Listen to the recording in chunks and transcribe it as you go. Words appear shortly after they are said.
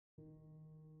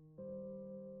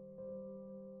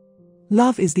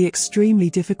Love is the extremely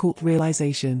difficult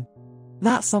realization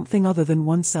that something other than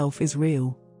oneself is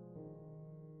real.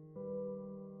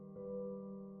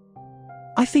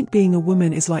 I think being a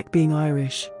woman is like being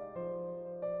Irish.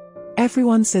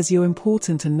 Everyone says you're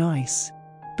important and nice,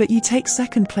 but you take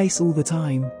second place all the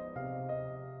time.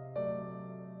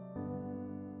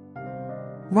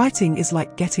 Writing is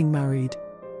like getting married.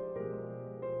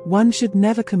 One should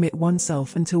never commit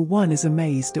oneself until one is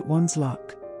amazed at one's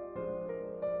luck.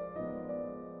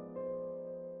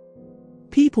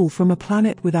 People from a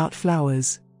planet without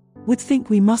flowers would think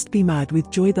we must be mad with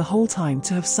joy the whole time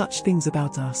to have such things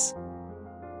about us.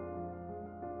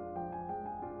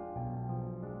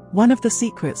 One of the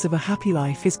secrets of a happy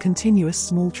life is continuous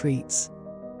small treats.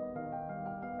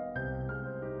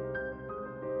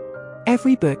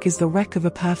 Every book is the wreck of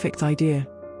a perfect idea.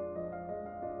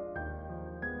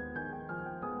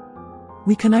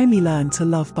 We can only learn to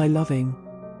love by loving.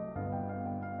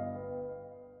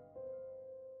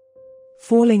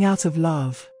 Falling out of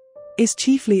love is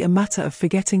chiefly a matter of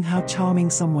forgetting how charming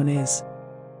someone is.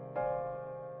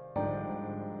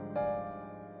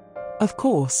 Of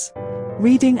course,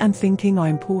 reading and thinking are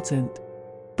important,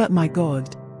 but my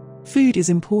God, food is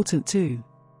important too.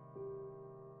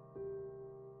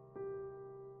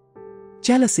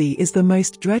 Jealousy is the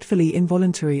most dreadfully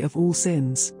involuntary of all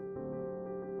sins.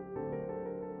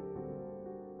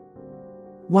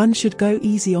 One should go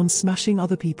easy on smashing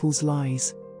other people's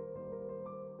lies.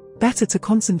 Better to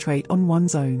concentrate on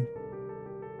one's own.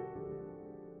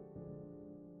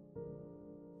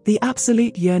 The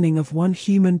absolute yearning of one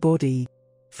human body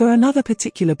for another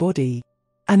particular body,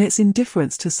 and its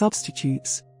indifference to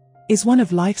substitutes, is one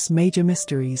of life's major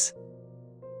mysteries.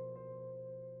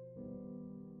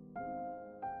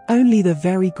 Only the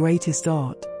very greatest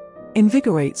art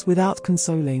invigorates without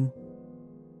consoling.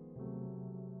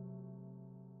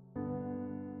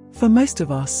 For most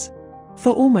of us,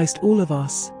 for almost all of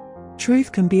us,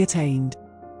 truth can be attained,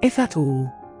 if at all,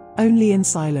 only in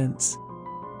silence.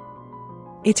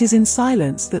 It is in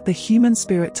silence that the human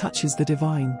spirit touches the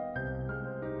divine.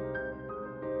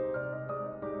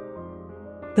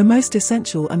 The most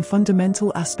essential and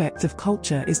fundamental aspect of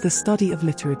culture is the study of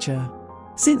literature,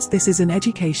 since this is an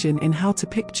education in how to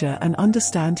picture and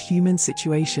understand human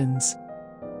situations.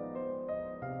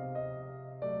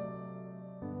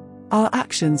 Our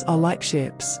actions are like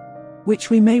ships, which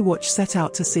we may watch set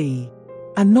out to sea,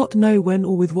 and not know when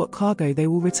or with what cargo they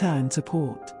will return to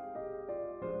port.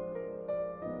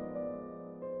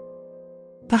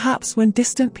 Perhaps when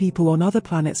distant people on other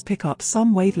planets pick up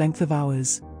some wavelength of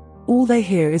ours, all they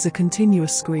hear is a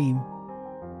continuous scream.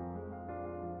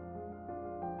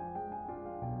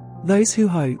 Those who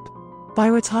hope, by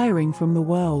retiring from the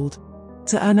world,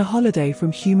 to earn a holiday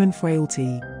from human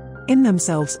frailty, in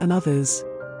themselves and others,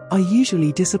 are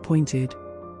usually disappointed.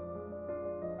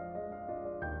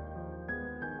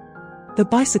 The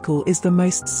bicycle is the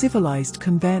most civilized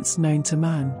conveyance known to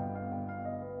man.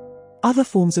 Other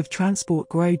forms of transport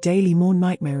grow daily more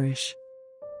nightmarish.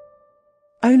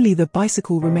 Only the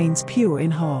bicycle remains pure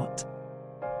in heart.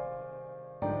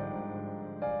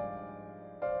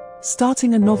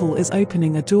 Starting a novel is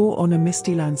opening a door on a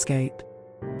misty landscape.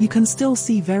 You can still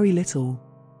see very little,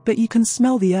 but you can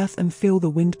smell the earth and feel the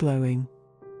wind blowing.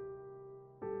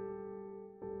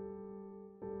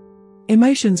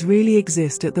 Emotions really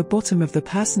exist at the bottom of the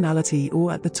personality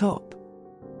or at the top.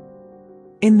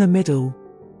 In the middle,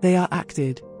 they are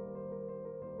acted.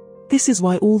 This is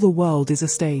why all the world is a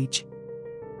stage.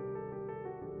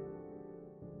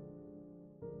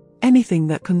 Anything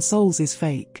that consoles is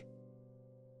fake.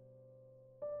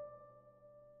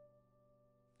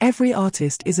 Every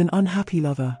artist is an unhappy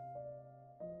lover.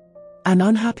 And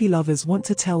unhappy lovers want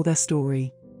to tell their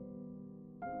story.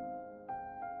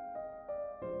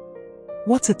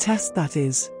 What a test that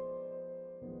is!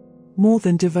 More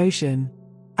than devotion,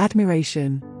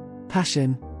 admiration,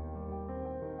 passion.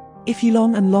 If you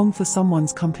long and long for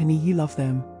someone's company, you love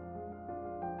them.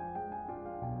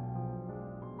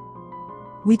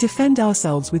 We defend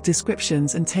ourselves with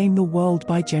descriptions and tame the world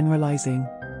by generalizing.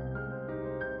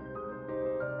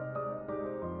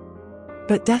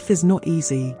 But death is not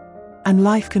easy, and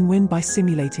life can win by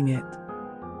simulating it.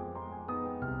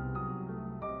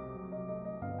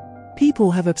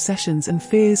 People have obsessions and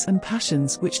fears and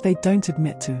passions which they don't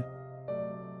admit to.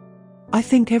 I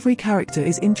think every character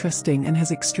is interesting and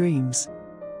has extremes.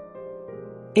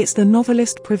 It's the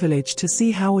novelist privilege to see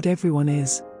how odd everyone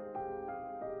is.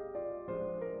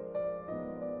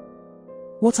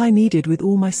 What I needed with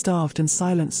all my starved and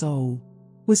silent soul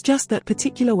was just that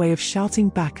particular way of shouting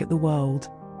back at the world.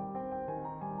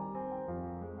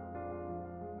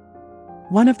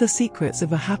 One of the secrets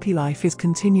of a happy life is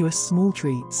continuous small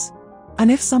treats.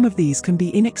 And if some of these can be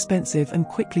inexpensive and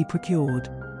quickly procured,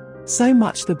 so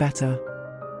much the better.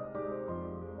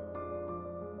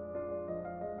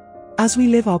 As we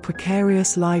live our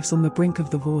precarious lives on the brink of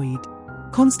the void,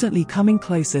 constantly coming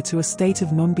closer to a state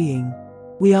of non-being,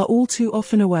 we are all too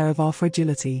often aware of our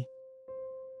fragility.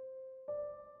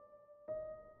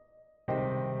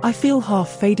 I feel half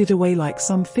faded away like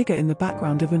some figure in the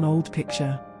background of an old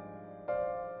picture.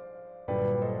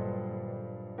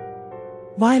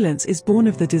 Violence is born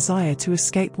of the desire to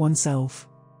escape oneself.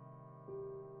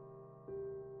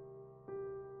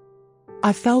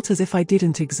 I felt as if I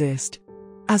didn't exist,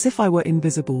 as if I were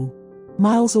invisible,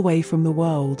 miles away from the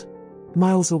world,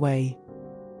 miles away.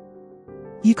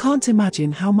 You can't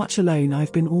imagine how much alone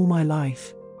I've been all my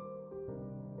life.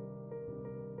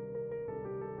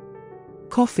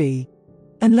 Coffee,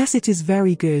 unless it is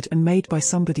very good and made by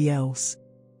somebody else,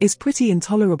 is pretty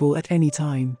intolerable at any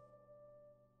time.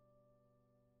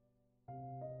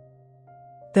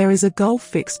 There is a gulf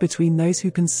fixed between those who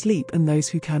can sleep and those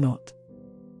who cannot.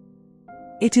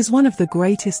 It is one of the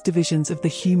greatest divisions of the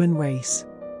human race.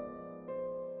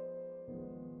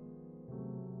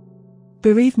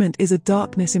 Bereavement is a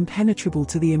darkness impenetrable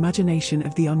to the imagination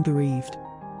of the unbereaved.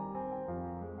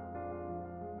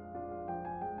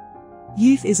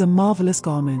 Youth is a marvelous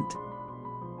garment.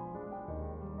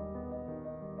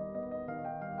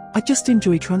 I just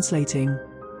enjoy translating.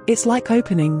 It's like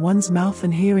opening one's mouth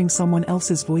and hearing someone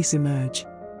else's voice emerge.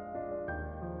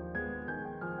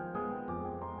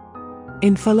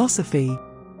 In philosophy,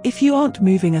 if you aren't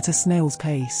moving at a snail's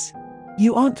pace,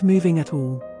 you aren't moving at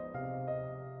all.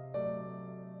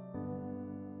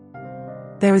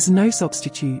 There is no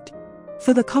substitute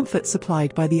for the comfort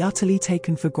supplied by the utterly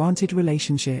taken for granted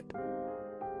relationship.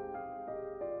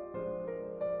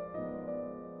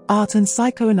 Art and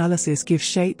psychoanalysis give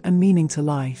shape and meaning to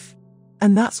life,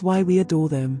 and that's why we adore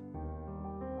them.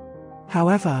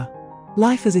 However,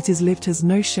 life as it is lived has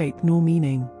no shape nor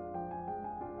meaning.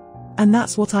 And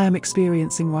that's what I am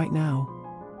experiencing right now.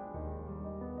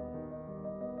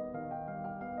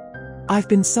 I've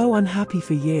been so unhappy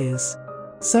for years.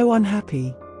 So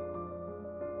unhappy.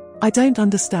 I don't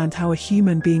understand how a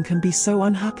human being can be so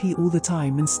unhappy all the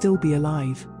time and still be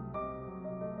alive.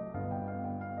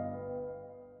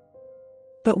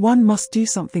 But one must do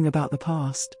something about the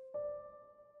past.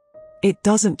 It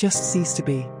doesn't just cease to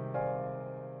be.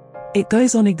 It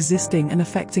goes on existing and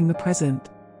affecting the present,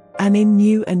 and in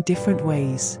new and different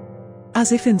ways,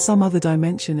 as if in some other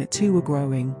dimension it too were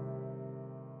growing.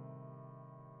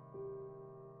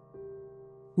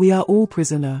 We are all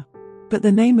prisoner, but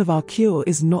the name of our cure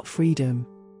is not freedom.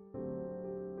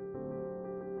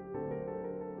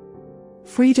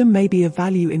 Freedom may be a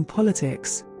value in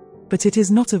politics, but it is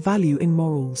not a value in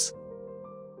morals.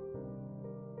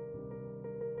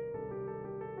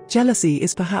 Jealousy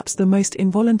is perhaps the most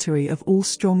involuntary of all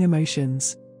strong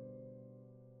emotions.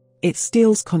 It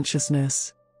steals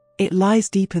consciousness. It lies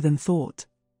deeper than thought.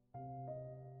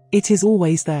 It is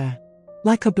always there.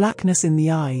 Like a blackness in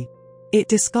the eye, it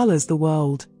discolors the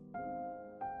world.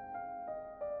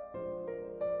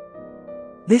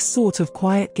 This sort of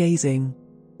quiet gazing,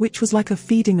 which was like a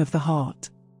feeding of the heart.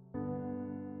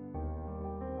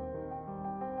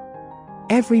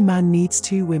 Every man needs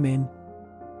two women.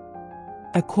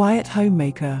 A quiet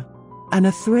homemaker, and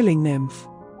a thrilling nymph.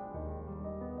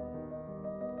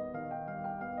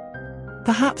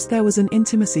 Perhaps there was an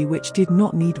intimacy which did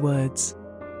not need words.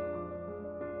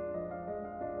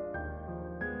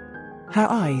 Her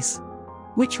eyes,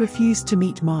 which refused to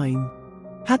meet mine,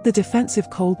 had the defensive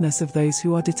coldness of those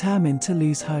who are determined to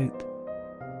lose hope.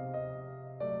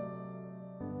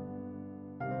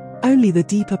 Only the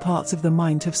deeper parts of the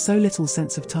mind have so little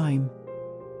sense of time.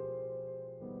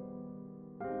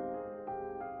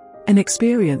 An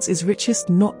experience is richest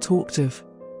not talked of.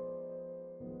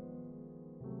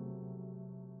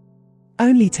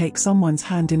 Only take someone's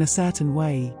hand in a certain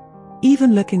way,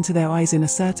 even look into their eyes in a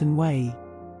certain way,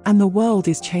 and the world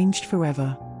is changed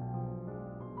forever.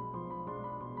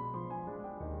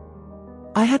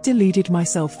 I had deluded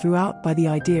myself throughout by the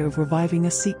idea of reviving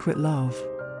a secret love,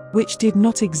 which did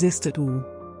not exist at all.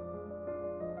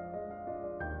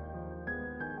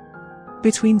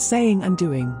 Between saying and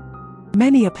doing,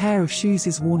 many a pair of shoes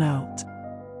is worn out.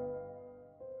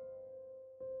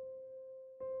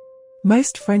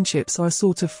 Most friendships are a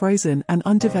sort of frozen and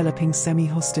undeveloping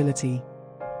semi-hostility.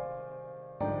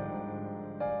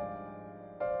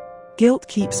 Guilt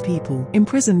keeps people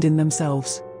imprisoned in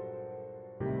themselves.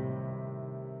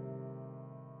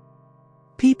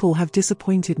 People have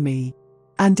disappointed me,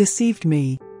 and deceived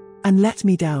me, and let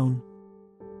me down.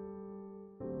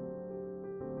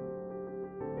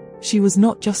 She was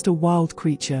not just a wild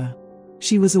creature.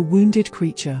 She was a wounded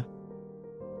creature.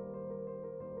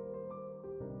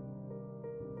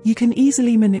 You can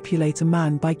easily manipulate a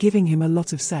man by giving him a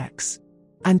lot of sex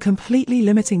and completely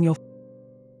limiting your